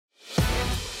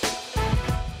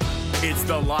It's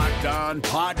the Locked On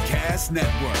Podcast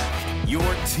Network, your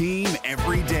team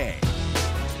every day.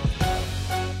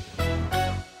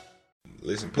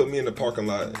 Listen, put me in the parking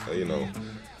lot,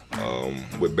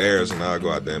 with Bears, and I'll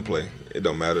go out there and play. It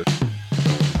don't matter.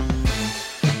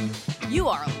 You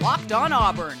are Locked On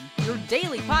Auburn, your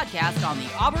daily podcast on the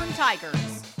Auburn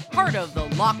Tigers. Part of the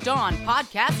Locked On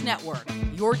Podcast Network,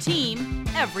 your team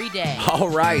every day. All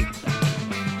right.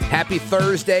 Happy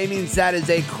Thursday means that is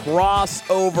a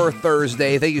crossover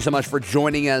Thursday. Thank you so much for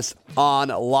joining us on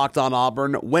Locked On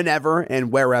Auburn, whenever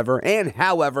and wherever and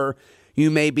however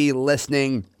you may be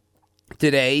listening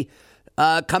today.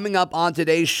 Coming up on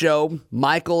today's show,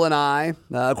 Michael and I,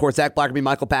 of course, Zach Blackerby,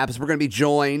 Michael Pappas, we're going to be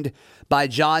joined by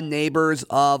John Neighbors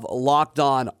of Locked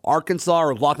On Arkansas,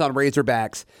 or Locked On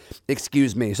Razorbacks,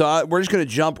 excuse me. So we're just going to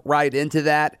jump right into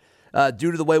that.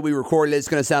 Due to the way we recorded it, it's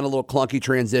going to sound a little clunky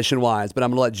transition-wise, but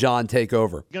I'm going to let John take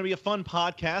over. It's going to be a fun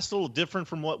podcast, a little different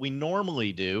from what we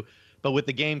normally do, but with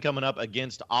the game coming up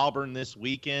against Auburn this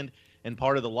weekend and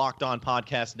part of the Locked On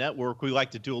Podcast Network, we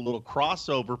like to do a little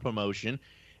crossover promotion,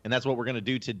 and that's what we're going to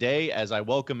do today as I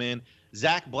welcome in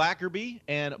Zach Blackerby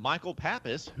and Michael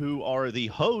Pappas, who are the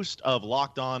host of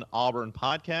Locked On Auburn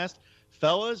Podcast.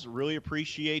 Fellas, really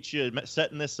appreciate you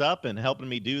setting this up and helping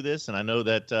me do this, and I know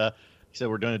that so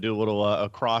we're going to do a little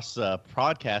cross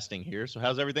podcasting here. So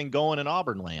how's everything going in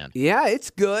Auburn land? Yeah, it's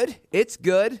good. It's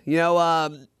good.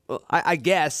 I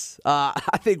guess.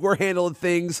 I think we're handling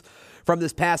things from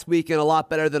this past weekend a lot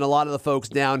better than a lot of the folks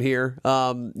down here.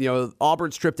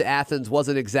 Auburn's trip to Athens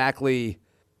wasn't exactly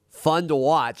fun to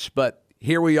watch, but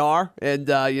here we are and,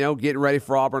 getting ready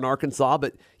for Auburn, Arkansas.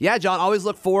 But, yeah, John, always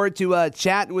look forward to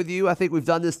chatting with you. I think we've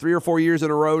done this 3 or 4 years in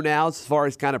a row now as far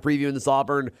as kind of previewing this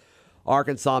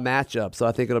Auburn-Arkansas matchup, so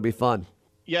I think it'll be fun.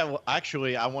 Yeah, well,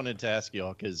 actually, I wanted to ask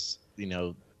y'all because,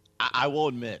 I will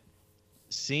admit,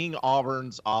 seeing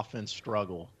Auburn's offense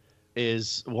struggle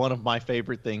is one of my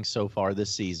favorite things so far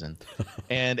this season.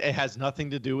 And it has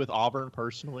nothing to do with Auburn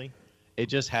personally. It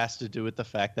just has to do with the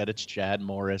fact that it's Chad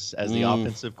Morris as the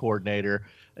offensive coordinator.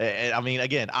 And, I mean,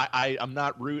 again, I'm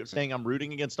not saying I'm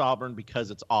rooting against Auburn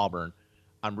because it's Auburn.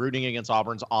 I'm rooting against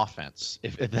Auburn's offense,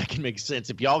 if that can make sense.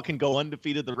 If y'all can go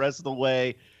undefeated the rest of the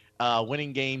way,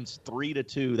 winning games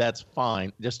 3-2, that's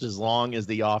fine, just as long as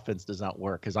the offense does not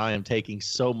work, because I am taking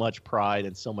so much pride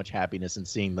and so much happiness in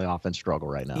seeing the offense struggle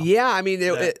right now. Yeah, I mean,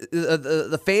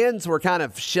 the fans were kind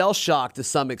of shell-shocked to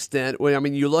some extent.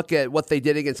 You look at what they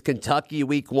did against Kentucky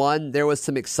week 1, there was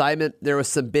some excitement, there was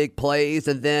some big plays,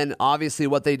 and then obviously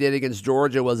what they did against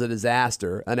Georgia was a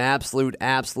disaster, an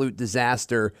absolute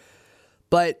disaster.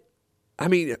 But,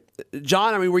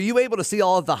 John, were you able to see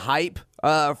all of the hype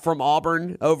from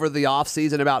Auburn over the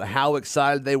offseason about how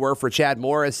excited they were for Chad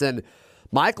Morris? And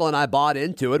Michael and I bought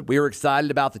into it. We were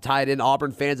excited about the tight end.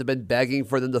 Auburn fans have been begging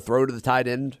for them to throw to the tight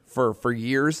end for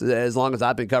years, as long as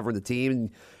I've been covering the team. And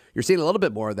you're seeing a little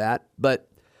bit more of that. But,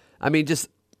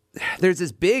 there's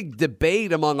this big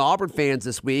debate among Auburn fans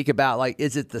this week about,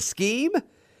 is it the scheme?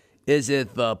 Is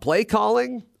it the play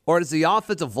calling? Or does the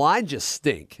offensive line just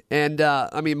stink? And,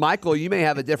 Michael, you may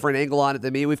have a different angle on it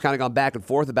than me. We've kind of gone back and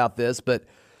forth about this. But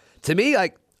to me,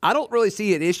 I don't really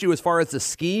see an issue as far as the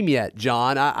scheme yet,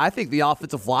 John. I think the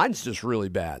offensive line's just really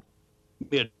bad.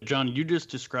 Yeah, John, you just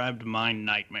described my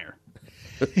nightmare.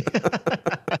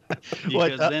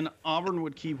 Because then Auburn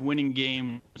would keep winning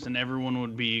games and everyone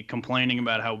would be complaining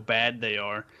about how bad they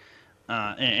are.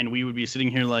 And we would be sitting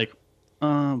here like,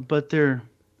 but they're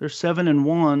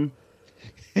 7-1.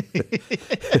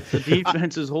 The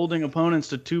defense is holding opponents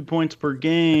to 2 points per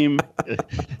game.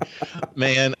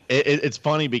 Man, it's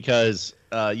funny because,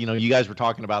 you guys were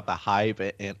talking about the hype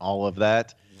and all of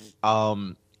that.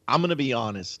 I'm going to be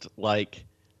honest. I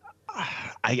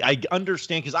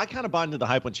understand because I kind of bought into the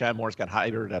hype when Chad Morris got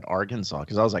hired at Arkansas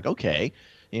because I was like, okay,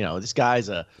 this guy's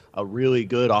a really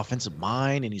good offensive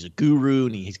mind and he's a guru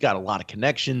and he's got a lot of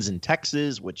connections in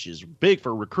Texas, which is big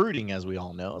for recruiting, as we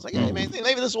all know. I was like, hey, man,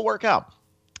 maybe this will work out.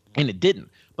 And it didn't.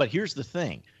 But here's the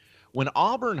thing. When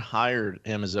Auburn hired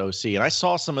him as OC, and I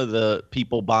saw some of the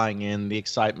people buying in, the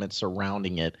excitement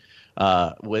surrounding it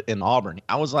in Auburn,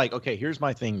 I was like, okay, here's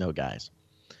my thing, though, guys.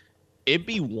 It'd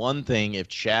be one thing if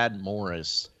Chad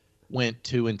Morris went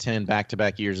 2-10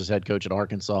 back-to-back years as head coach at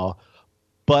Arkansas,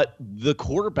 but the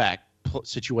quarterback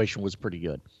situation was pretty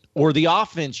good. Or the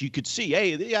offense, you could see,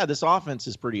 hey, yeah, this offense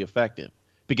is pretty effective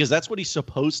because that's what he's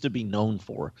supposed to be known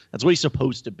for. That's what he's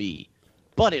supposed to be.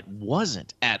 But it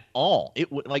wasn't at all.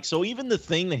 So even the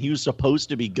thing that he was supposed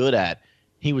to be good at,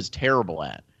 he was terrible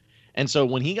at. And so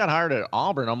when he got hired at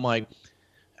Auburn, I'm like,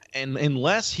 And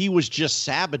unless he was just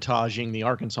sabotaging the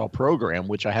Arkansas program,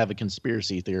 which I have a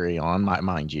conspiracy theory on,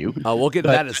 mind you. Oh, we'll get to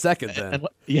that in a second then.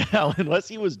 Unless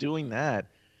he was doing that,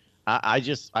 I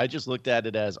just looked at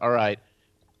it as, all right,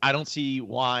 I don't see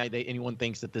why anyone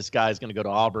thinks that this guy is going to go to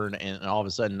Auburn and all of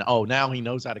a sudden, now he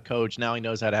knows how to coach, now he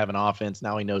knows how to have an offense,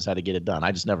 now he knows how to get it done.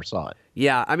 I just never saw it.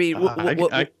 Yeah, I mean,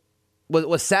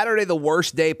 was Saturday the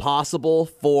worst day possible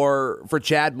for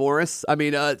Chad Morris? I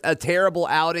mean, a terrible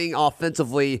outing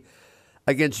offensively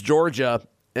against Georgia,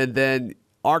 and then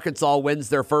Arkansas wins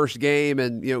their first game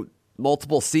in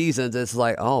multiple seasons. It's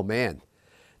like, oh man,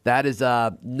 that is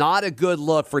not a good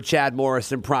look for Chad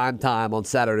Morris in prime time on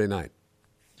Saturday night.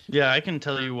 Yeah, I can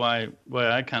tell you why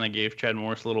I kind of gave Chad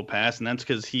Morris a little pass, and that's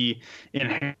because he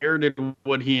inherited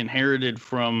what he inherited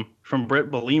from Brett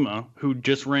Bielema, who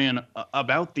just ran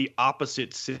about the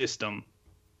opposite system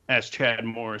as Chad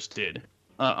Morris did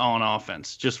on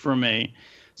offense, just from a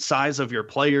size of your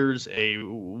players,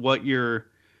 what you're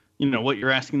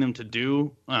asking them to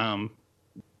do. I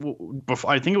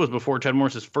think it was before Chad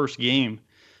Morris's first game.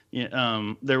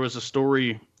 There was a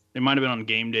story. It might have been on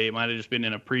game day. It might have just been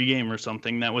in a pregame or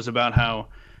something that was about how,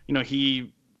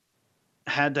 he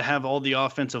had to have all the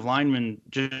offensive linemen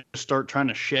just start trying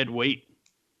to shed weight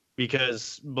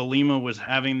because Bielema was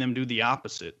having them do the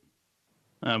opposite.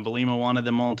 Bielema wanted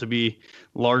them all to be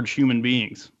large human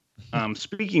beings.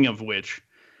 Speaking of which,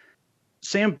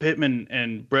 Sam Pittman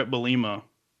and Brett Bielema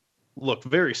look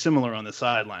very similar on the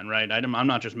sideline, right? I'm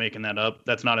not just making that up.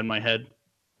 That's not in my head.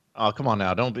 Oh, come on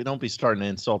now. Don't be starting to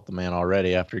insult the man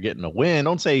already after getting a win.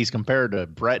 Don't say he's compared to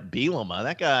Brett Bielema.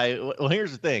 That guy, well,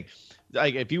 here's the thing.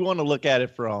 Like, if you want to look at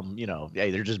it from,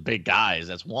 hey, they're just big guys,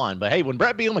 that's one. But hey, when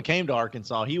Brett Bielema came to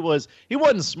Arkansas, he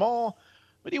wasn't small,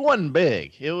 but he wasn't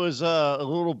big. It was a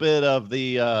little bit of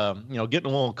the, getting a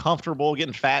little comfortable,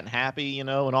 getting fat and happy, and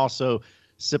also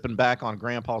sipping back on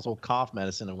grandpa's old cough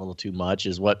medicine a little too much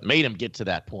is what made him get to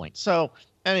that point. So,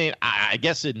 I mean, I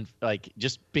guess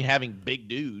just having big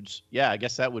dudes. Yeah, I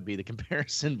guess that would be the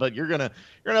comparison. But you're gonna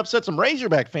upset some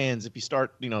Razorback fans if you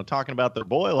start talking about their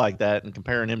boy like that and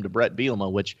comparing him to Brett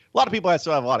Bielema, which a lot of people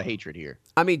still have a lot of hatred here.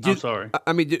 I mean, I'm sorry.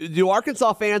 I mean, do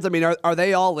Arkansas fans? I mean, are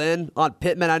they all in on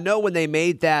Pittman? I know when they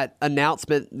made that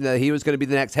announcement that he was going to be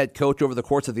the next head coach over the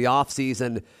course of the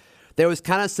offseason, there was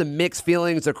kind of some mixed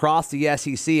feelings across the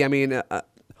SEC. I mean,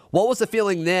 what was the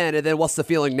feeling then, and then what's the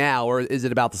feeling now, or is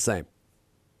it about the same?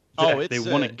 Oh, they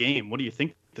won a game. What do you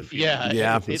think the feeling?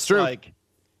 Yeah, it's true.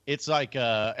 It's like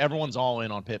everyone's all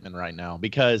in on Pittman right now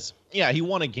because, he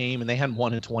won a game and they hadn't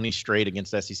won in 20 straight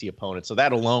against SEC opponents. So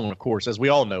that alone, of course, as we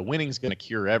all know, winning's going to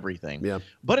cure everything. Yeah.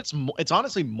 But it's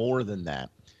honestly more than that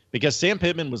because Sam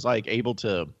Pittman was able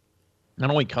to not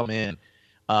only come in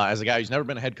as a guy who's never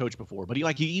been a head coach before, but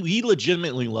he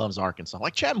legitimately loves Arkansas.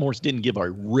 Like Chad Morris didn't give a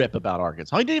rip about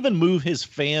Arkansas. He didn't even move his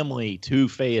family to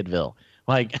Fayetteville.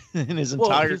 In his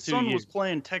entire his son was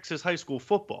playing Texas high school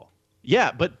football.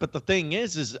 Yeah, but the thing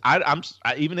is I'm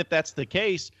even if that's the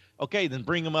case, okay, then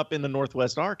bring him up into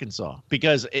Northwest Arkansas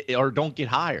or don't get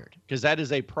hired because that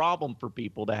is a problem for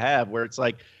people to have where it's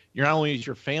like you're not only is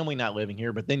your family not living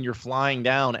here, but then you're flying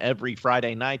down every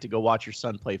Friday night to go watch your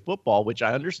son play football, which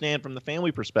I understand from the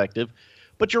family perspective.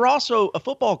 But you're also a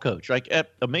football coach, like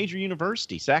at a major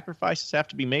university. Sacrifices have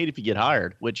to be made if you get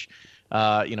hired, which.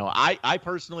 I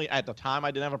personally, at the time,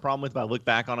 I didn't have a problem with, but I look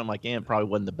back on him like, it probably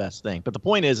wasn't the best thing. But the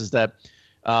point is that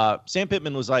Sam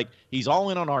Pittman was he's all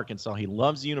in on Arkansas. He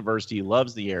loves the university. He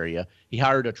loves the area. He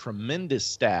hired a tremendous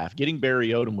staff. Getting Barry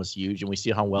Odom was huge, and we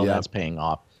see how well that's paying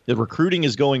off. The recruiting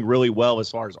is going really well as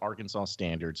far as Arkansas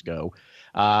standards go.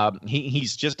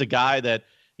 He's just a guy that,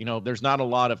 there's not a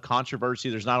lot of controversy.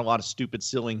 There's not a lot of stupid,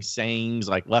 silly sayings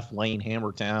like left lane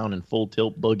Hammertown and full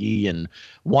tilt boogie and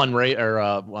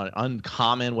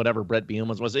uncommon, whatever Brett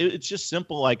Bielema was. It's just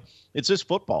simple. It's just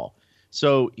football.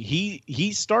 So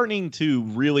he's starting to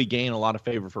really gain a lot of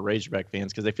favor for Razorback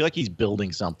fans because they feel like he's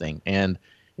building something. And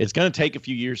it's going to take a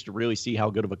few years to really see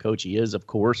how good of a coach he is, of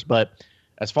course. But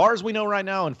as far as we know right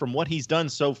now and from what he's done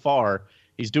so far,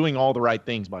 he's doing all the right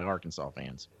things by Arkansas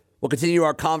fans. We'll continue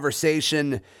our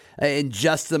conversation in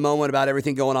just a moment about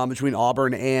everything going on between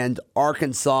Auburn and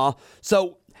Arkansas.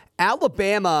 So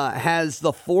Alabama has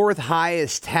the fourth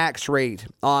highest tax rate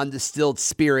on distilled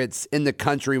spirits in the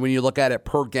country when you look at it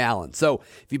per gallon. So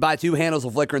if you buy 2 handles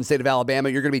of liquor in the state of Alabama,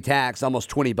 you're going to be taxed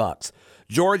almost $20.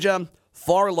 Georgia,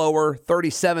 far lower,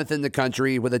 37th in the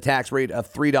country with a tax rate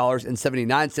of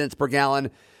 $3.79 per gallon.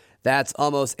 That's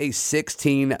almost a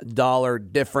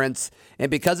 $16 difference.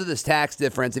 And because of this tax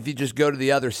difference, if you just go to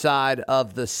the other side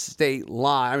of the state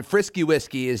line, Frisky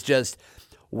Whiskey is just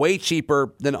way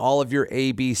cheaper than all of your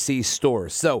ABC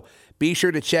stores. So be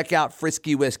sure to check out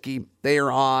Frisky Whiskey. They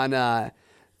are on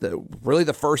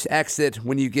the first exit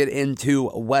when you get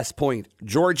into West Point,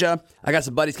 Georgia. I got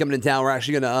some buddies coming in town. We're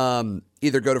actually going to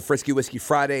either go to Frisky Whiskey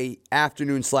Friday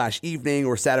afternoon/evening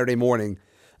or Saturday morning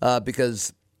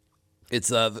because it's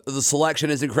the selection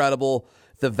is incredible.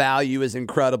 The value is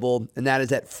incredible, and that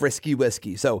is at Frisky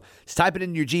Whiskey. So just type it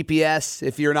in your GPS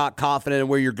if you're not confident in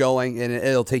where you're going, and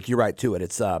it'll take you right to it.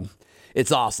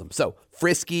 It's awesome. So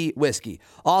Frisky Whiskey.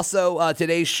 Also,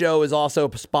 today's show is also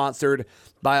sponsored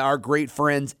by our great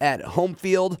friends at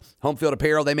Homefield. Homefield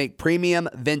Apparel. They make premium,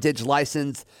 vintage,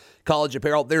 licensed college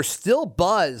apparel. There's still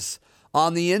buzz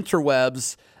on the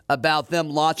interwebs about them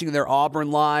launching their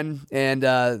Auburn line, and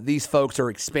these folks are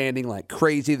expanding like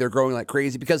crazy. They're growing like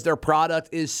crazy because their product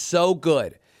is so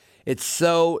good. It's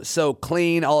so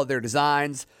clean, all of their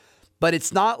designs. But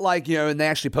it's not like, and they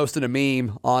actually posted a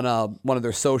meme on one of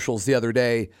their socials the other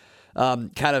day,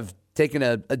 kind of taking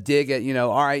a dig at,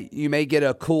 all right, you may get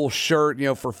a cool shirt,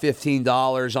 for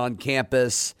 $15 on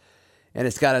campus, and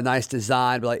it's got a nice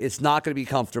design, but like, it's not going to be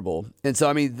comfortable. And so,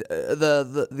 I mean,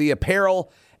 the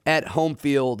apparel at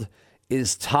Homefield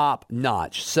is top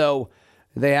notch. So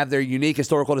they have their unique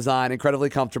historical design, incredibly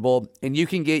comfortable, and you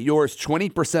can get yours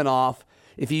 20% off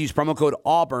if you use promo code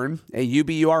Auburn,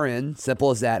 AUBURN, simple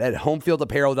as that, at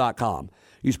homefieldapparel.com.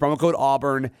 Use promo code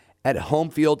Auburn at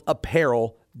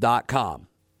homefieldapparel.com.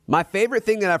 My favorite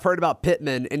thing that I've heard about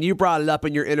Pittman, and you brought it up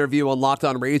in your interview on Locked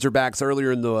On Razorbacks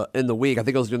earlier in the week. I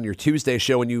think it was on your Tuesday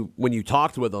show when you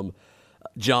talked with them,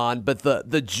 John. But the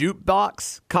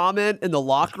jukebox comment in the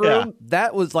locker room,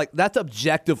 that's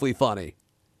objectively funny.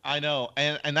 I know,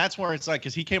 and that's where it's like,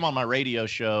 because he came on my radio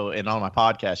show and on my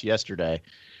podcast yesterday,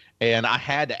 and I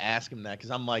had to ask him that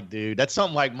because I'm like, dude, that's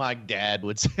something like my dad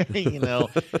would say,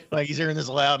 like he's hearing this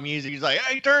loud music. He's like,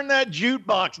 hey, turn that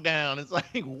jukebox down. It's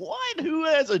like, what? Who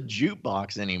has a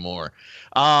jukebox anymore?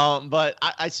 But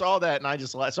I saw that and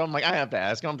so I'm like, I have to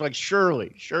ask him. I'm like,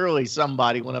 surely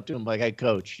somebody went up to him like, hey,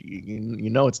 coach, you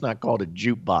know it's not called a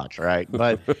jukebox, right?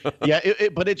 But yeah,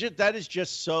 that is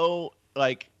just so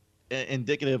like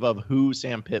indicative of who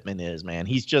Sam Pittman is, man.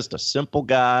 He's just a simple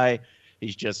guy.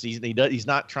 He's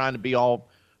not trying to be all,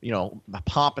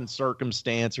 pomp and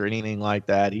circumstance or anything like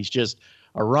that. He's just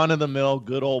a run-of-the-mill,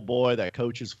 good old boy that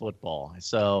coaches football.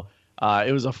 So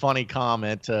it was a funny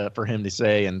comment for him to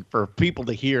say and for people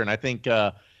to hear. And I think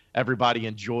everybody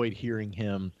enjoyed hearing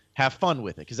him have fun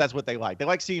with it because that's what they like. They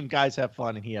like seeing guys have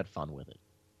fun, and he had fun with it.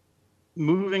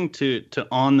 Moving to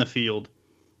on the field,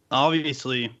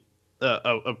 obviously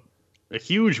a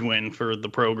huge win for the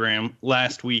program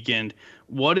last weekend.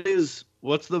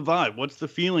 What's the vibe? What's the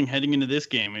feeling heading into this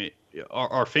game?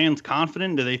 Are fans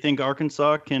confident? Do they think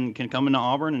Arkansas can come into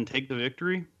Auburn and take the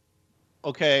victory?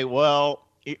 Okay, well,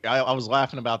 I was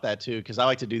laughing about that too because I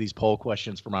like to do these poll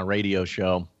questions for my radio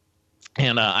show.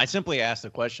 And I simply asked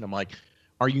the question, I'm like,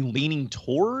 are you leaning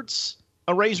towards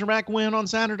a Razorback win on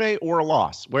Saturday or a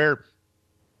loss? Where,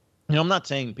 I'm not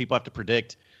saying people have to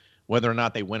predict whether or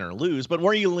not they win or lose, but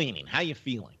where are you leaning? How are you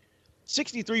feeling?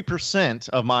 63%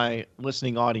 of my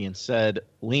listening audience said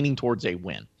leaning towards a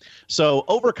win. So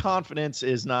overconfidence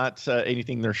is not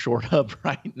anything they're short of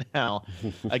right now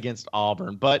against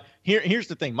Auburn. But here's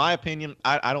the thing. My opinion,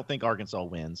 I don't think Arkansas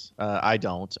wins. I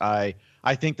don't. I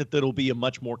think that it'll be a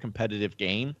much more competitive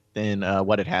game than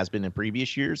what it has been in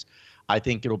previous years. I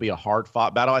think it'll be a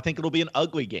hard-fought battle. I think it'll be an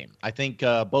ugly game. I think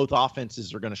both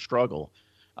offenses are going to struggle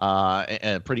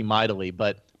and pretty mightily.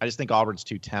 But I just think Auburn's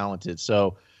too talented.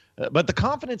 So. But the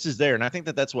confidence is there, and I think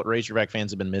that that's what Razorback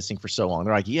fans have been missing for so long.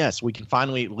 They're like, yes, we can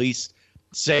finally at least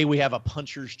say we have a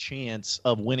puncher's chance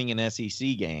of winning an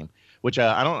SEC game, which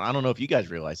I don't know if you guys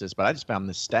realize this, but I just found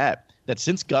this stat that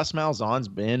since Gus Malzahn's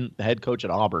been the head coach at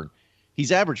Auburn,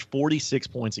 he's averaged 46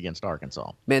 points against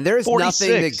Arkansas. Man, there is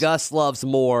nothing that Gus loves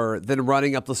more than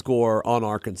running up the score on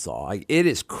Arkansas. Like, it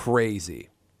is crazy.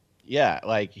 Yeah,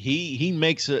 like he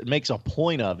makes a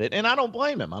point of it, and I don't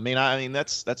blame him. I mean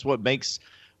that's what makes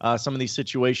some of these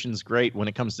situations great when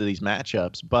it comes to these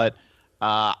matchups. But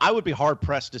I would be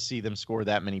hard-pressed to see them score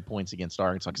that many points against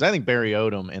Arkansas because I think Barry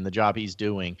Odom and the job he's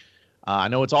doing, I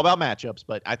know it's all about matchups,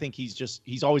 but I think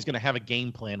he's always going to have a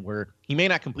game plan where he may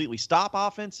not completely stop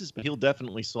offenses, but he'll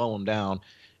definitely slow them down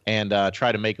and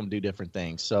try to make them do different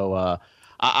things. So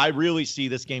I really see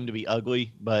this game to be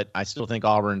ugly, but I still think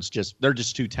Auburn's they're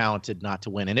just too talented not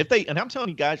to win. And and I'm telling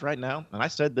you guys right now, and I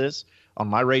said this on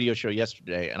my radio show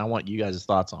yesterday, and I want you guys'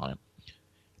 thoughts on it.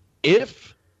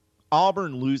 If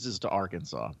Auburn loses to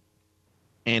Arkansas,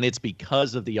 and it's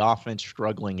because of the offense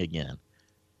struggling again,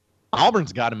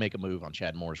 Auburn's got to make a move on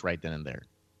Chad Morris right then and there.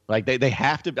 Like they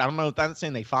have to. I don't know if that's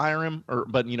saying they fire him,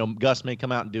 but Gus may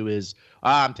come out and do his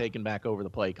I'm taking back over the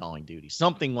play calling duty,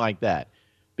 something like that.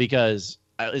 Because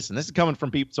listen, this is coming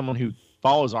from someone who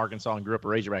follows Arkansas and grew up a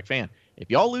Razorback fan. If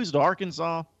y'all lose to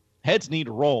Arkansas, heads need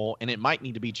to roll, and it might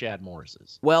need to be Chad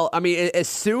Morris's. Well, I mean, as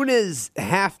soon as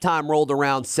halftime rolled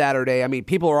around Saturday, I mean,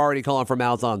 people are already calling for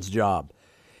Malzahn's job.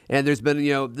 And there's been,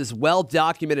 this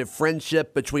well-documented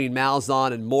friendship between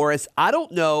Malzahn and Morris. I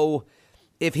don't know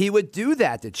if he would do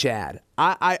that to Chad.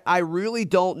 I really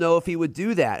don't know if he would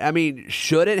do that. I mean,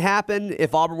 should it happen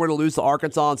if Auburn were to lose to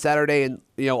Arkansas on Saturday and,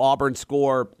 Auburn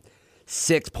score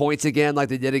 6 points again like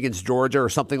they did against Georgia or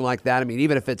something like that? I mean,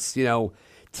 even if it's,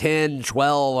 10,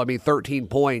 12, 13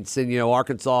 points, and,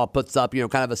 Arkansas puts up,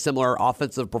 kind of a similar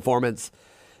offensive performance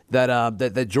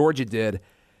that Georgia did.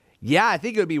 Yeah, I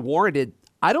think it would be warranted.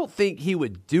 I don't think he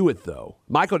would do it, though.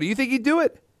 Michael, do you think he'd do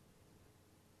it?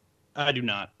 I do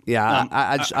not. Yeah,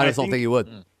 I just don't think he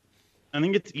would. I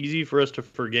think it's easy for us to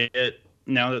forget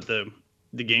now that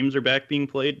the games are back being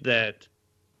played that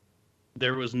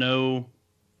there was no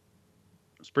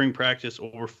spring practice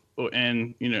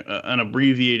and an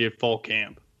abbreviated fall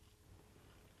camp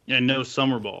and no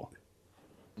summer ball.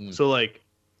 So like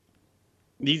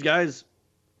these guys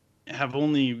have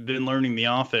only been learning the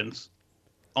offense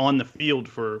on the field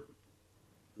for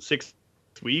 6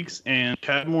 weeks, and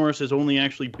Chad Morris has only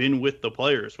actually been with the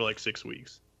players for like 6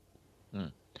 weeks.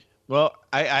 Well,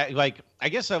 I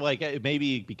guess I like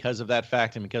maybe because of that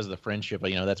fact and because of the friendship,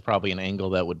 that's probably an angle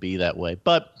that would be that way.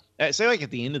 But say like at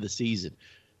the end of the season,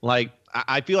 like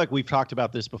I feel like we've talked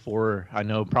about this before. I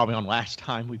know probably on last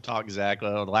time we've talked, Zach,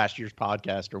 on last year's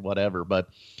podcast or whatever. But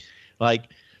like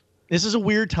this is a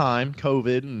weird time,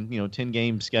 COVID and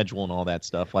 10-game schedule and all that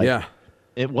stuff. Like, yeah.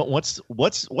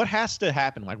 What has to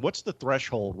happen? Like, what's the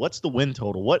threshold? What's the win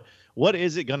total? What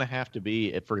is it going to have to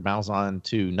be for Malzahn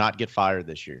to not get fired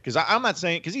this year? Because I'm not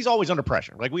saying, because he's always under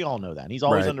pressure. Like, we all know that. He's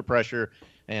always under pressure.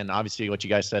 And obviously what you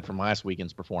guys said from last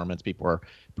weekend's performance, people are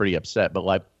pretty upset. But,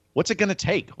 like, what's it going to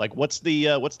take? Like, what's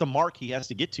the mark he has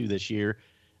to get to this year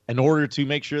in order to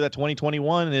make sure that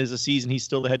 2021 is a season he's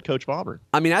still the head coach of Auburn?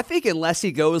 I mean, I think unless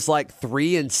he goes like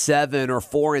 3-7 or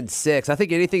 4-6, I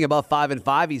think anything above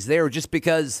 5-5, he's there, just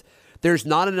because there's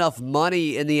not enough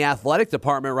money in the athletic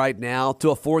department right now to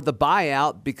afford the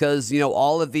buyout, because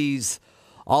all of these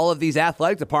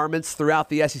athletic departments throughout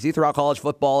the SEC, throughout college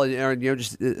football, and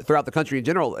just throughout the country in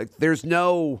general, like, there's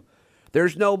no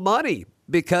money,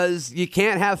 because you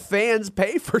can't have fans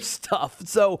pay for stuff.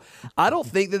 So I don't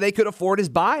think that they could afford his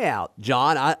buyout,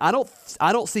 John. I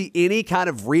don't see any kind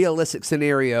of realistic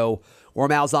scenario where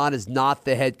Malzahn is not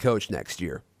the head coach next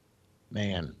year.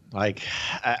 Man, like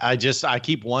I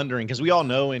keep wondering, because we all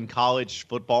know in college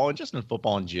football and just in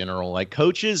football in general, like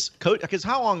coaches, because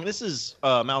how long, this is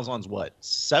Malzahn's what,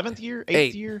 7th year,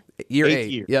 8th year? Year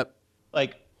 8. Yep.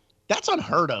 Like that's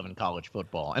unheard of in college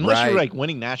football, unless you're like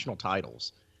winning national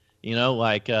titles.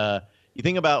 Like you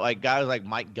think about like guys like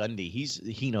Mike Gundy.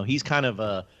 He's kind of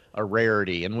a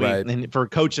rarity, and for a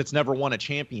coach that's never won a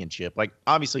championship, like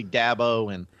obviously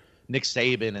Dabo and Nick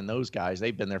Saban and those guys,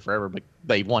 they've been there forever, but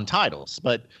they've won titles.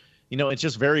 But it's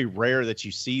just very rare that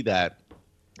you see that.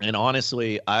 And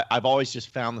honestly, I've always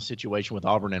just found the situation with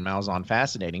Auburn and Malzahn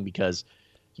fascinating, because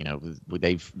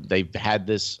they've had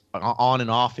this on and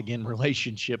off again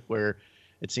relationship where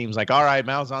it seems like, all right,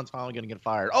 Malzahn's finally going to get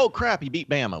fired. Oh crap, he beat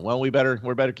Bama. Well, we better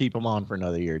keep him on for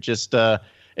another year. Just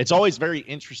it's always very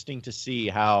interesting to see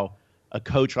how a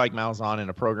coach like Malzahn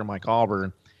and a program like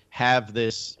Auburn have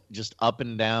this just up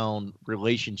and down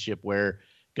relationship where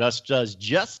Gus does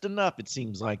just enough, it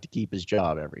seems like, to keep his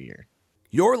job every year.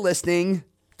 You're listening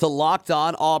to Locked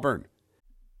On Auburn.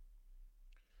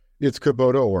 It's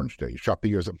Kubota Orange Day. Shop the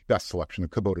year's best selection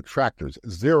of Kubota tractors,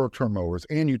 zero-turn mowers,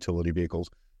 and utility vehicles,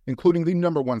 including the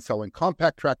 #1 selling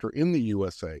compact tractor in the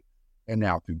USA. And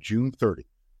now through June 30,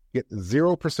 get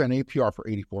 0% APR for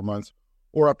 84 months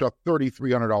or up to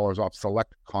 $3,300 off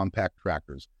select compact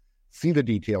tractors. See the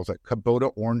details at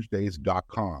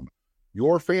KubotaOrangeDays.com.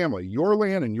 Your family, your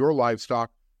land, and your livestock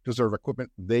deserve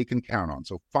equipment they can count on.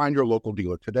 So find your local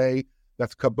dealer today.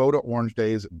 That's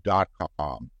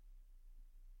KubotaOrangeDays.com.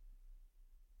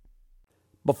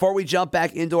 Before we jump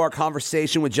back into our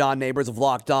conversation with John Neighbors of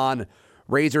Locked On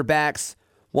Razorbacks,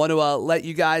 want to let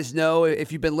you guys know,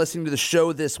 if you've been listening to the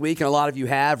show this week, and a lot of you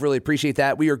have, really appreciate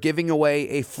that, we are giving away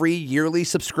a free yearly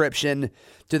subscription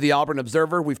to the Auburn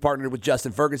Observer. We've partnered with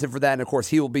Justin Ferguson for that, and of course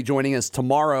he will be joining us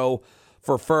tomorrow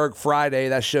for Ferg Friday.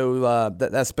 That show,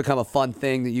 that's become a fun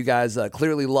thing that you guys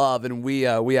clearly love, and we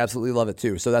absolutely love it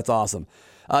too, so that's awesome.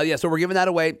 So we're giving that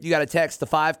away. You got to text the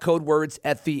 5 code words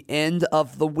at the end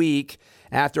of the week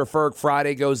after Ferg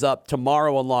Friday goes up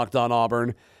tomorrow on Locked On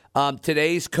Auburn.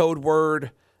 Today's code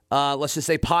word, let's just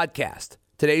say podcast.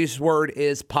 Today's word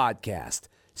is podcast.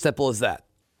 Simple as that.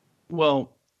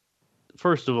 Well,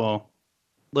 first of all,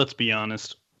 let's be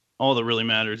honest. All that really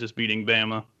matters is beating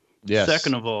Bama. Yes.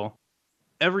 Second of all,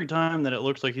 every time that it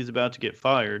looks like he's about to get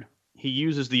fired, he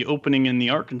uses the opening in the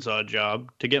Arkansas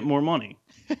job to get more money.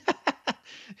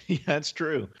 Yeah, that's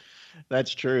true.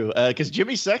 That's true. Because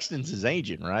Jimmy Sexton's his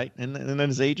agent, right? And then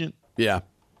his agent? Yeah.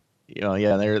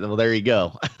 There you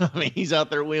go. I mean, he's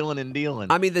out there wheeling and dealing.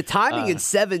 I mean, the timing in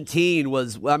 17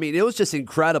 was, it was just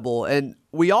incredible. And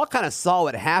we all kind of saw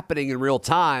it happening in real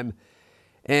time.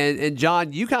 And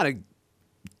John, you kind of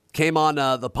came on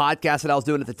the podcast that I was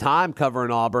doing at the time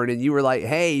covering Auburn, and you were like,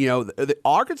 hey,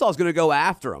 Arkansas is going to go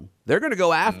after him. They're going to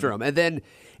go after him. And then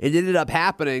it ended up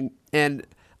happening. And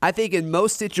I think in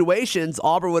most situations,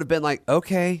 Auburn would have been like,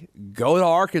 okay, go to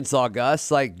Arkansas,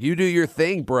 Gus. Like, you do your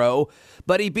thing, bro.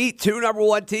 But he beat 2 number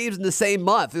 1 teams in the same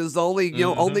month. It was the only,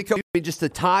 just the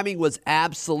timing was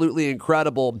absolutely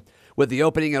incredible with the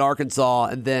opening at Arkansas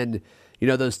and then,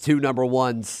 those 2 number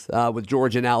 1s with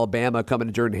Georgia and Alabama coming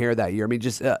to Jordan-Hare that year. I mean,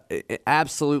 just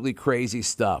absolutely crazy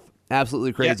stuff.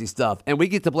 Absolutely crazy stuff. And we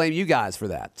get to blame you guys for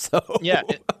that. So yeah.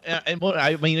 And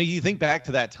you think back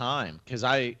to that time, because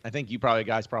I think you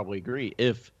guys probably agree.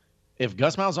 If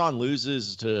Gus Malzahn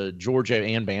loses to Georgia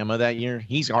and Bama that year,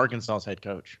 he's Arkansas's head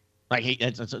coach. Like he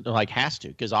has to,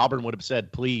 because Auburn would have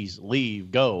said, please leave,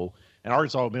 go. And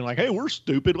Arkansas would have been like, hey, we're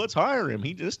stupid. Let's hire him.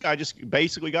 This guy just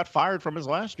basically got fired from his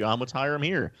last job. Let's hire him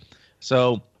here.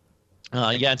 So,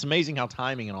 it's amazing how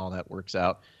timing and all that works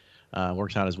out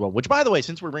as well. Which, by the way,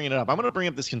 since we're bringing it up, I'm going to bring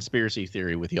up this conspiracy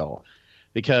theory with y'all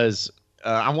because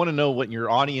I want to know what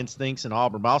your audience thinks in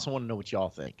Auburn, but I also want to know what y'all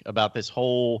think about this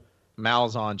whole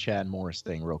Malzahn Chad Morris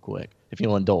thing real quick, if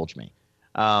you'll indulge me.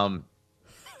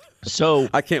 So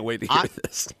I can't wait to hear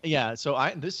this. Yeah, so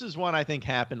this is what I think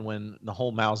happened when the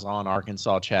whole Malzahn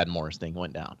Arkansas Chad Morris thing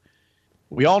went down.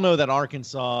 We all know that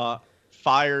Arkansas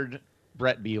fired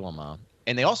Brett Bielema,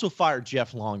 and they also fired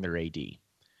Jeff Long, their AD.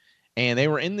 And they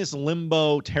were in this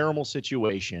limbo, terrible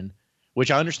situation,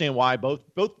 which I understand why both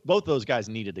those guys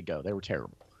needed to go. They were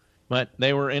terrible. But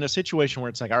they were in a situation where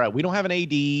it's like, all right, we don't have an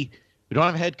AD, we don't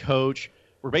have a head coach.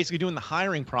 We're basically doing the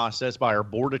hiring process by our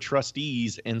board of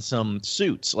trustees in some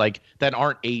suits that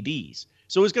aren't ADs.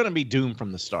 So it's going to be doomed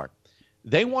from the start.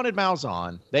 They wanted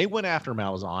Malzahn. They went after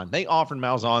Malzahn. They offered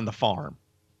Malzahn the farm.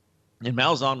 And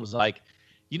Malzahn was like,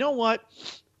 you know what?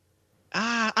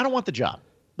 I don't want the job.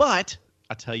 But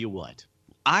I'll tell you what.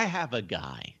 I have a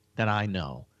guy that I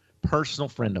know, personal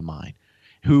friend of mine,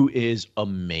 who is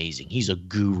amazing. He's a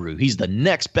guru. He's the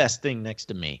next best thing next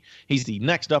to me. He's the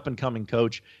next up-and-coming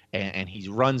coach, and he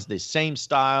runs the same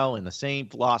style and the same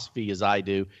philosophy as I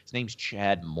do. His name's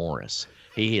Chad Morris.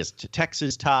 He has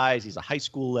Texas ties. He's a high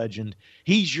school legend.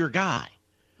 He's your guy.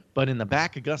 But in the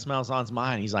back of Gus Malzahn's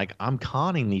mind, he's like, I'm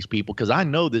conning these people because I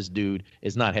know this dude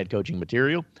is not head coaching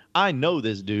material. I know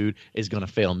this dude is going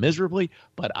to fail miserably,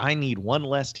 but I need one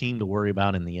less team to worry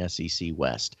about in the SEC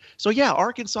West. So, yeah,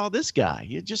 Arkansas, this guy,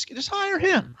 you just hire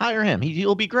him. Hire him.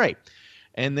 He'll be great.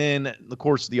 And then, of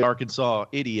course, the Arkansas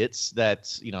idiots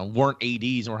that, weren't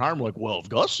ADs and were hiring were like, well, if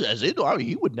Gus says it,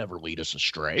 he would never lead us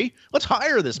astray. Let's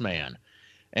hire this man.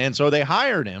 And so they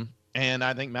hired him. And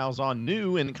I think Malzahn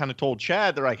knew and kind of told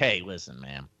Chad, they're like, hey, listen,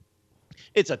 man,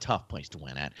 it's a tough place to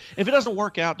win at. If it doesn't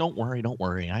work out, don't worry.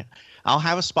 I'll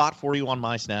have a spot for you on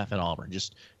my staff at Auburn.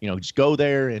 Just go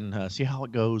there and see how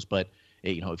it goes. But,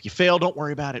 if you fail, don't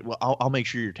worry about it. Well, I'll make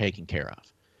sure you're taken care of.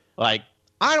 I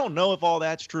don't know if all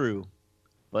that's true,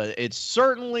 but it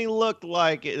certainly looked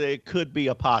like it could be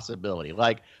a possibility.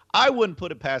 I wouldn't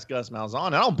put it past Gus Malzahn,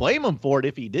 and I don't blame him for it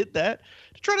if he did that,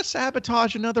 to try to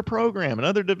sabotage another program,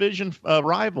 another division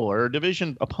rival or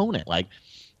division opponent.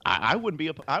 I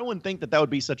wouldn't think that would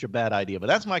be such a bad idea. But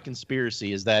that's my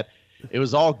conspiracy, is that it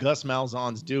was all Gus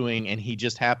Malzahn's doing, and he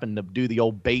just happened to do the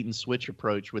old bait and switch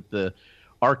approach with the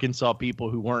Arkansas people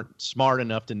who weren't smart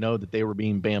enough to know that they were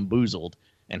being bamboozled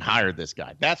and hired this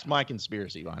guy. That's my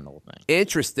conspiracy behind the whole thing.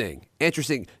 Interesting.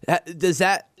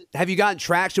 Have you gotten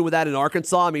traction with that in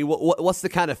Arkansas? I mean, what's the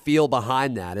kind of feel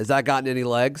behind that? Has that gotten any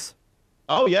legs?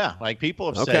 Oh, yeah.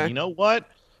 People have said, you know what?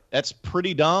 That's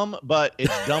pretty dumb, but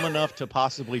it's dumb enough to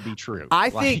possibly be true. I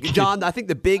think, John,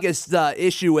 the biggest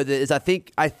issue with it is I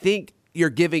think you're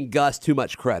giving Gus too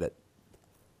much credit.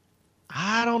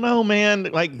 I don't know,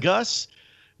 man.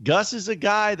 Gus is a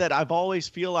guy that I've always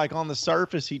feel like on the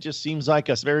surface, he just seems like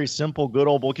a very simple, good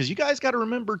old boy. Because you guys got to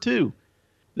remember, too,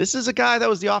 This is a guy that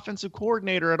was the offensive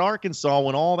coordinator at Arkansas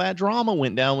when all that drama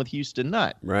went down with Houston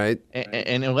Nutt. Right.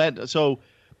 And it led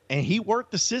and he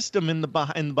worked the system in the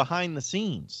behind the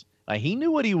scenes. He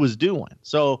knew what he was doing.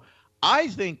 So I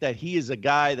think that he is a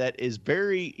guy that is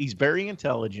very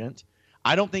intelligent.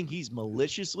 I don't think he's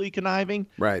maliciously conniving,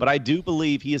 right, but I do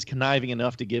believe he is conniving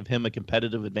enough to give him a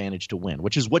competitive advantage to win,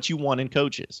 which is what you want in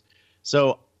coaches.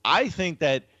 So I think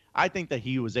that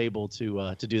he was able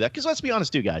to do that. Because let's be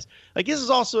honest, too, guys. Like, this is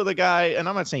also the guy, and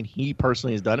I'm not saying he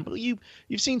personally has done it, but you've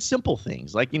seen simple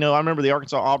things. Like, I remember the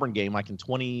Arkansas-Auburn game, like in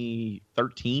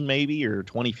 2013 maybe, or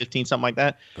 2015, something like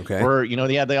that. Okay. Where,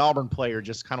 they had the Auburn player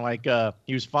just kind of like,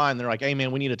 he was fine. They're like, hey,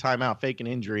 man, we need a timeout, fake an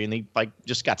injury. And he,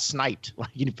 just got sniped.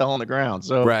 Like, he fell on the ground.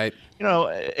 So, right.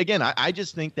 Again, I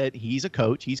just think that he's a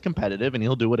coach. He's competitive, and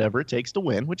he'll do whatever it takes to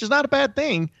win, which is not a bad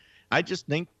thing. I just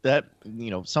think that,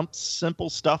 some simple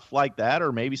stuff like that,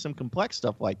 or maybe some complex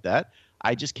stuff like that,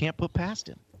 I just can't put past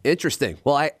him. Interesting.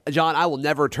 Well, John, I will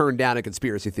never turn down a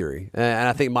conspiracy theory, and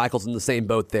I think Michael's in the same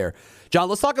boat there. John,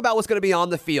 let's talk about what's going to be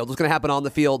on the field. What's going to happen on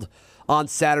the field on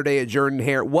Saturday at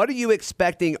Jordan-Hare. What are you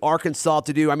expecting Arkansas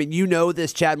to do? I mean,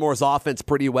 this Chad Morris offense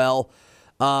pretty well.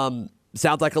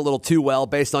 Sounds like a little too well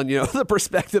based on, the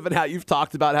perspective and how you've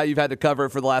talked about how you've had to cover it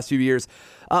for the last few years.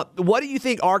 What do you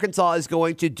think Arkansas is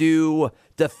going to do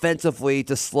defensively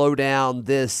to slow down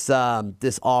this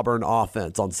Auburn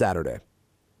offense on Saturday?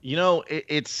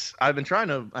 I've been trying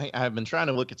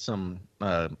to look at some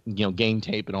game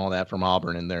tape and all that from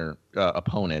Auburn and their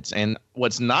opponents. And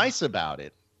what's nice about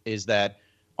it is that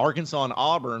Arkansas and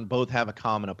Auburn both have a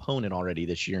common opponent already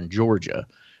this year in Georgia.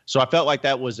 So I felt like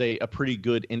that was a pretty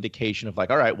good indication of like,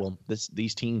 all right, well,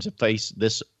 these teams have faced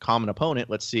this common opponent.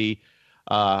 Let's see,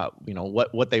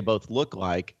 what they both look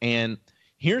like. And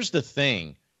here's the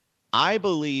thing. I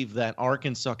believe that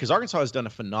because Arkansas has done a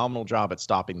phenomenal job at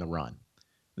stopping the run.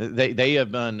 They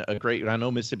have done a great – I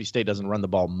know Mississippi State doesn't run the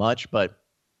ball much, but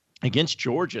against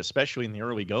Georgia, especially in the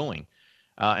early going,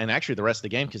 and actually the rest of the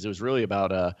game, because it was really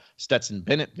about Stetson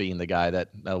Bennett being the guy that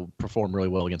performed really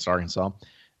well against Arkansas.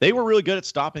 They were really good at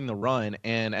stopping the run,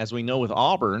 and as we know with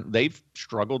Auburn, they've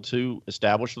struggled to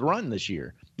establish the run this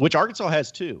year, which Arkansas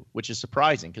has too, which is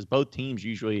surprising because both teams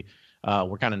usually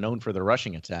were kind of known for their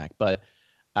rushing attack. But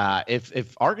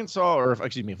if Auburn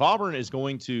is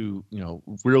going to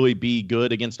really be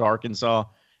good against Arkansas,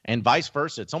 and vice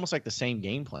versa, it's almost like the same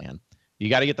game plan.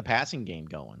 You got to get the passing game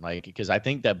going, because I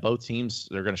think that both teams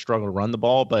they're going to struggle to run the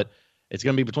ball, but it's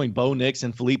going to be between Bo Nix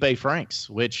and Felipe Franks,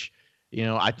 which.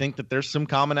 I think that there's some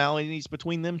commonalities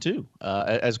between them too,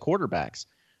 as quarterbacks.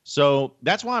 So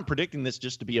that's why I'm predicting this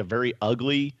just to be a very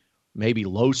ugly, maybe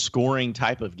low-scoring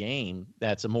type of game.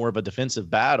 That's more of a defensive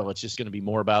battle. It's just going to be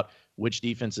more about which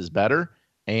defense is better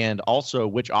and also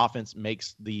which offense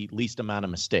makes the least amount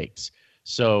of mistakes.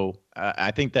 So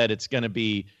I think that it's going to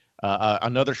be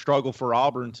another struggle for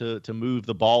Auburn to move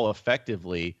the ball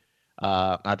effectively.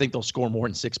 I think they'll score more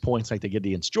than 6 points like they did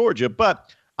against Georgia,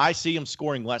 but I see him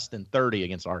scoring less than 30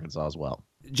 against Arkansas as well.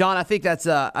 John, I think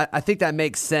I think that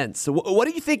makes sense. So what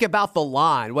do you think about the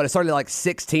line? What, it started like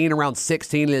 16, around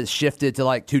 16, and it's shifted to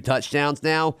like 2 touchdowns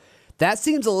now? That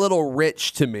seems a little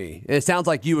rich to me. It sounds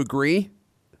like you agree.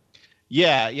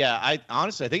 Yeah.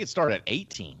 I think it started at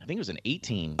 18. I think it was an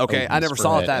 18. Okay, I never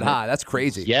saw it that high. That's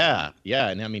crazy. Yeah.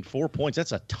 And I mean, 4 points,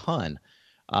 that's a ton.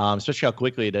 Especially how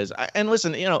quickly it is. And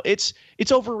listen, it's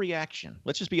overreaction.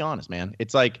 Let's just be honest, man.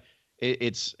 It's like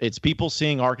it's people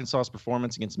seeing Arkansas's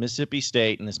performance against Mississippi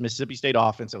State and this Mississippi State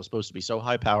offense that was supposed to be so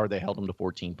high-powered they held them to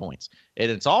 14 points. And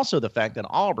it's also the fact that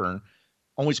Auburn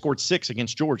only scored 6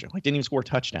 against Georgia. Didn't even score a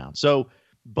touchdown. So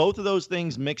both of those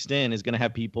things mixed in is going to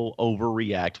have people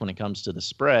overreact when it comes to the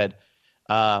spread.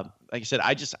 Like I said,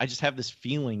 I just have this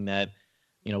feeling that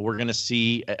we're going to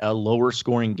see a lower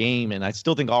scoring game, and I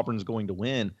still think Auburn's going to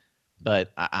win.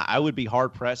 But I would be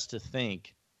hard pressed to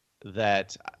think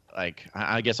that.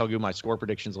 I guess I'll give my score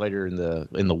predictions later in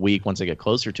the week once I get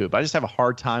closer to it. But I just have a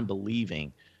hard time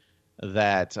believing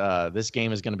that this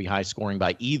game is going to be high scoring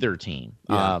by either team.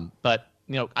 Yeah. But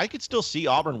I could still see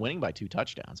Auburn winning by 2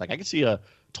 touchdowns. I could see a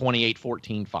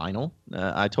 28-14 final.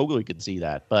 I totally could see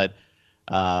that. But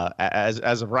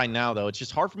as of right now, though, it's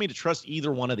just hard for me to trust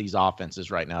either one of these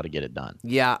offenses right now to get it done.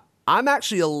 Yeah, I'm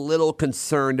actually a little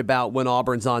concerned about when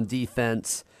Auburn's on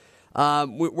defense.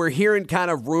 We're hearing kind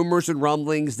of rumors and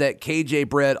rumblings that KJ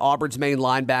Britt, Auburn's main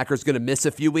linebacker, is going to miss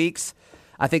a few weeks.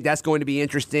 I think that's going to be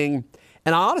interesting.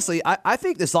 And honestly, I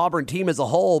think this Auburn team as a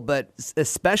whole, but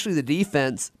especially the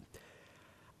defense,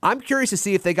 I'm curious to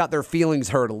see if they got their feelings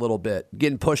hurt a little bit,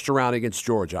 getting pushed around against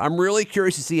Georgia. I'm really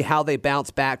curious to see how they bounce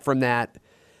back from that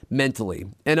mentally.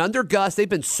 And under Gus, they've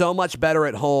been so much better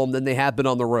at home than they have been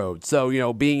on the road.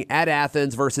 So, being at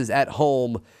Athens versus at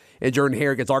home and Jordan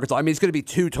Hare against Arkansas, I mean, it's going to be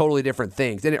two totally different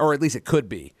things, or at least it could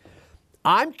be.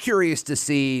 I'm curious to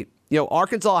see,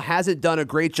 Arkansas hasn't done a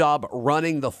great job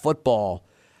running the football.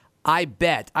 I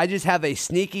just have a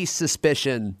sneaky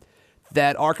suspicion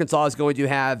that Arkansas is going to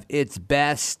have its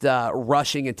best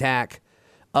rushing attack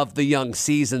of the young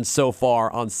season so far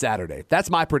on Saturday. That's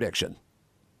my prediction.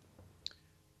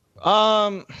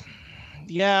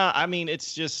 Yeah, I mean,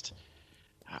 it's just,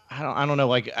 I don't know.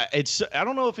 Like, I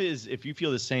don't know if you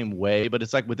feel the same way, but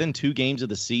it's like within 2 games of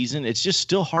the season, it's just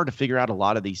still hard to figure out a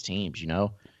lot of these teams,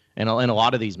 and a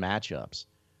lot of these matchups.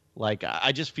 Like,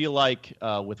 I just feel like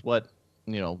with what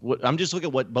I'm just looking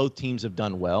at what both teams have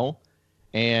done well,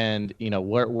 and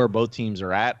where both teams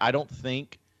are at. I don't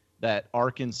think that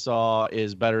Arkansas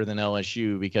is better than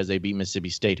LSU because they beat Mississippi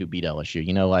State, who beat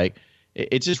LSU.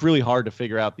 It's just really hard to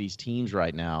figure out these teams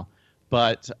right now.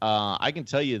 But I can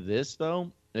tell you this,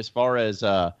 though, as far as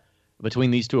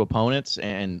between these two opponents,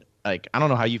 and I don't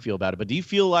know how you feel about it, but do you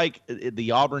feel like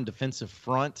the Auburn defensive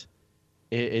front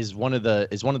is one of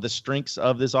the strengths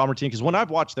of this Auburn team? Because when I've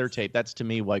watched their tape, that's to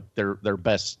me like their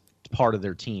best part of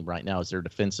their team right now is their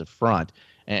defensive front.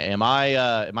 Am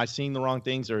I seeing the wrong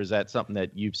things, or is that something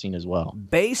that you've seen as well?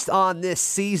 Based on this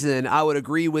season, I would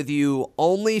agree with you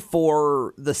only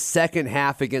for the second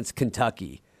half against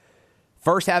Kentucky.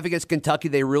 First half against Kentucky,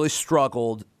 they really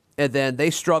struggled, and then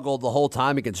they struggled the whole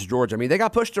time against Georgia. I mean, they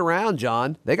got pushed around,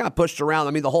 John. They got pushed around.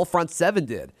 I mean, the whole front seven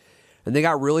did, and they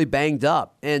got really banged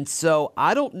up. And so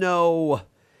I don't know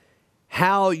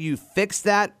how you fix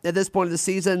that at this point of the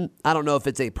season. I don't know if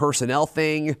it's a personnel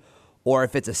thing or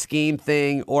if it's a scheme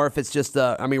thing, or if it's just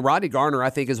Rodney Garner, I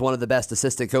think, is one of the best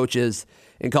assistant coaches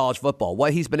in college football.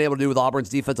 What he's been able to do with Auburn's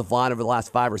defensive line over the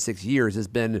last 5 or 6 years has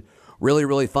been really,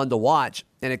 really fun to watch.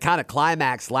 And it kind of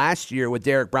climaxed last year with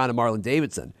Derek Brown and Marlon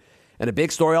Davidson. And a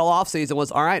big story all offseason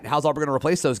was, all right, how's Auburn going to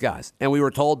replace those guys? And we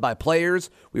were told by players,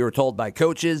 we were told by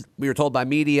coaches, we were told by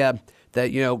media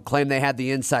that, claimed they had the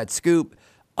inside scoop.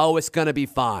 Oh, it's going to be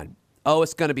fine. Oh,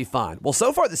 it's going to be fine. Well,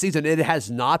 so far this season, it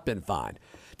has not been fine.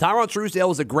 Tyron Truesdale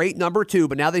was a great number 2,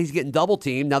 but now that he's getting double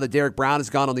teamed, now that Derek Brown has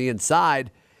gone on the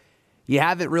inside, you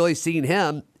haven't really seen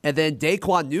him. And then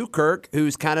Daquan Newkirk,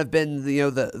 who's kind of been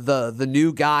the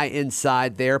new guy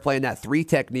inside there, playing that 3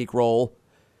 technique role,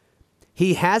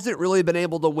 he hasn't really been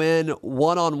able to win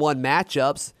one-on-one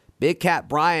matchups. Big Cat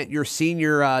Bryant, your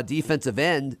senior defensive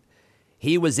end,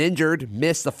 he was injured,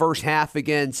 missed the first half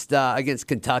against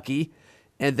Kentucky.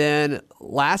 And then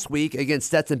last week against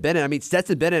Stetson Bennett,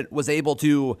 Stetson Bennett was able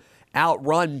to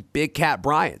outrun Big Cat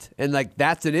Bryant. And,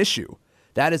 that's an issue.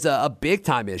 That is a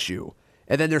big-time issue.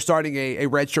 And then they're starting a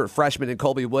redshirt freshman in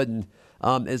Colby Wooden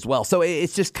as well. So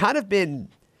it's just kind of been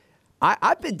 –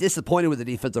 I've been disappointed with the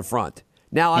defensive front.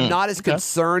 Now, I'm not as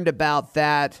concerned about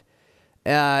that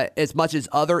as much as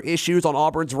other issues on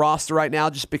Auburn's roster right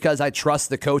now, just because I trust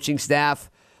the coaching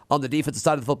staff on the defensive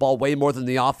side of the football way more than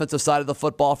the offensive side of the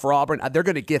football for Auburn. They're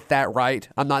going to get that right.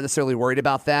 I'm not necessarily worried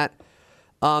about that.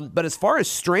 But as far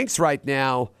as strengths right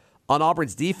now on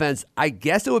Auburn's defense, I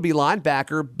guess it would be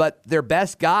linebacker, but their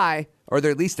best guy, or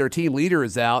at least their team leader,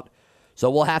 is out. So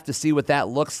we'll have to see what that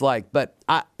looks like. But,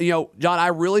 John, I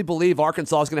really believe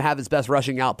Arkansas is going to have its best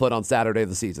rushing output on Saturday of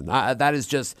the season. That is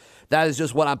just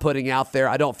what I'm putting out there.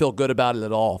 I don't feel good about it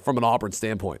at all from an Auburn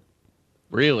standpoint.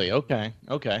 Really? Okay.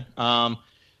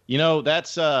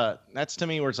 That's to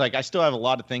me where it's like I still have a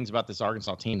lot of things about this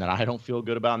Arkansas team that I don't feel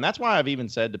good about. And that's why I've even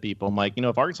said to people, I'm like,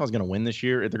 if Arkansas is going to win this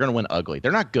year, they're going to win ugly.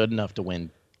 They're not good enough to win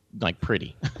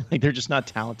pretty. They're just not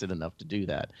talented enough to do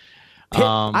that.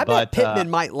 I bet Pittman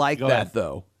might like that, ahead.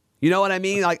 though. You know what I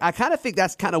mean? I kind of think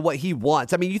that's kind of what he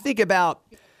wants. I mean, you think about,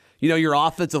 your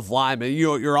offensive lineman,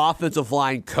 your offensive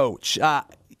line coach.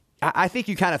 I think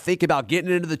you kind of think about getting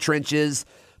into the trenches,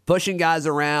 pushing guys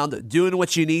around, doing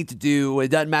what you need to do. It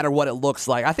doesn't matter what it looks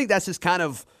like. I think that's just kind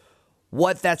of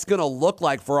what that's going to look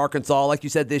like for Arkansas, like you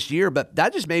said, this year. But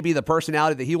that just may be the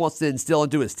personality that he wants to instill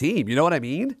into his team. You know what I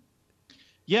mean?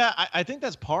 Yeah, I think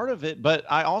that's part of it. But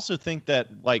I also think that,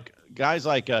 guys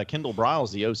like Kendall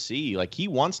Briles, the OC, he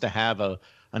wants to have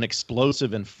an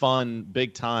explosive and fun,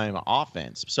 big-time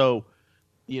offense. So,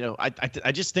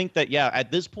 I just think that,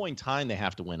 at this point in time, they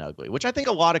have to win ugly, which I think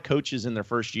a lot of coaches in their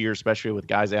first year, especially with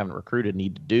guys they haven't recruited,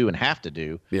 need to do and have to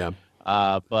do. Yeah.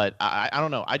 But I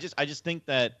don't know. I just think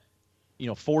that,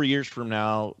 4 years from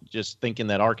now, just thinking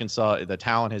that Arkansas, the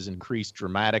talent has increased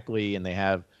dramatically and they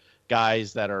have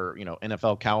guys that are,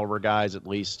 NFL caliber guys, at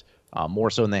least more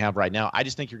so than they have right now. I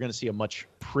just think you're going to see a much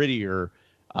prettier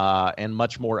and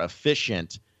much more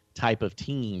efficient type of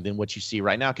team than what you see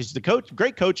right now. Because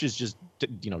great coaches just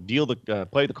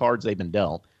play the cards they've been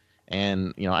dealt,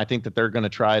 and I think that they're going to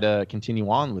try to continue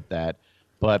on with that.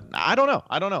 But I don't know.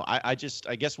 I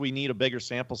guess we need a bigger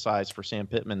sample size for Sam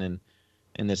Pittman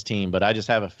in this team. But I just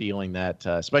have a feeling that,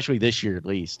 especially this year at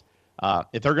least,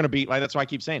 if they're going to beat, that's why I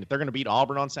keep saying, if they're going to beat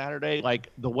Auburn on Saturday, like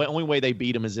only way they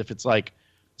beat them is if it's like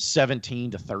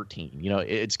 17-13.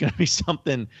 It's going to be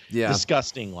something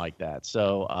disgusting like that.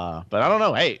 So, but I don't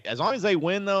know. Hey, as long as they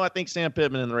win, though, I think Sam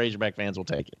Pittman and the Razorback fans will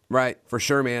take it. Right, for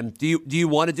sure, man. Do you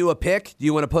want to do a pick? Do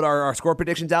you want to put our score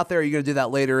predictions out there? Or are you going to do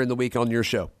that later in the week on your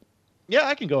show? Yeah,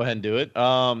 I can go ahead and do it.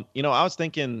 I was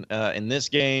thinking in this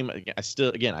game, I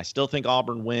still think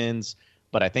Auburn wins,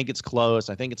 but I think it's close.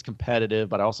 I think it's competitive,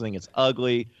 but I also think it's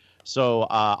ugly. So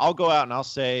I'll go out and I'll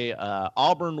say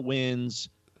Auburn wins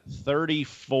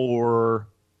 34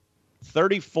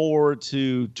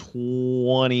 to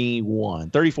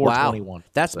 21. 34-21. Wow.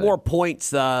 That's more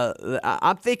points.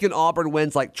 I'm thinking Auburn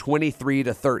wins like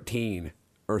 23-13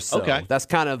 or so. Okay. That's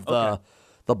kind of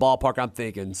the ballpark I'm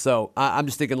thinking. So I'm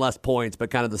just thinking less points,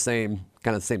 but kind of the same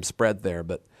spread there.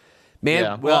 But man,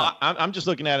 yeah. Well, I'm just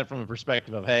looking at it from a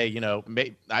perspective of, hey,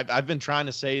 I've been trying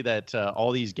to say that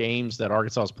all these games that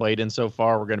Arkansas has played in so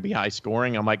far were going to be high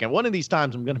scoring. I'm like, and one of these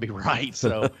times I'm going to be right.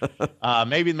 So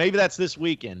maybe that's this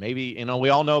weekend. Maybe we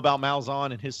all know about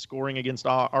Malzahn and his scoring against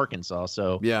Arkansas.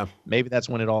 So yeah, maybe that's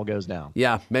when it all goes down.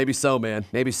 Yeah, maybe so, man.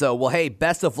 Maybe so. Well, hey,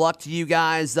 best of luck to you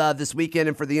guys this weekend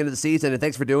and for the end of the season. And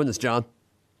thanks for doing this, John.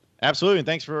 Absolutely, and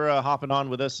thanks for hopping on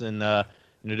with us and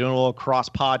doing a little cross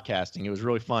podcasting. It was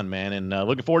really fun, man, and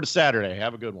looking forward to Saturday.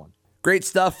 Have a good one. Great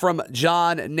stuff from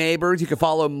John Neighbors. You can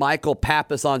follow Michael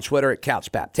Pappas on Twitter at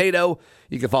CouchPapTato.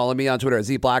 You can follow me on Twitter at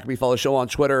ZBlackby. Follow the show on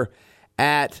Twitter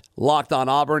at Locked On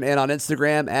Auburn and on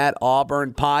Instagram at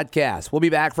Auburn Podcast. We'll be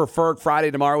back for Ferg Friday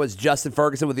tomorrow as Justin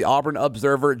Ferguson with the Auburn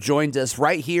Observer joins us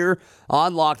right here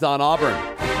on Locked On Auburn.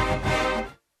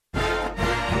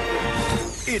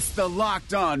 It's the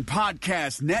Locked On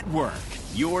Podcast Network,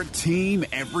 your team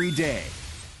every day.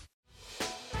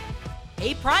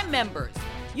 Hey, Prime members,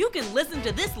 you can listen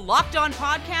to this Locked On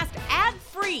podcast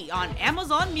ad-free on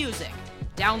Amazon Music.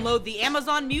 Download the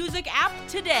Amazon Music app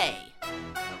today.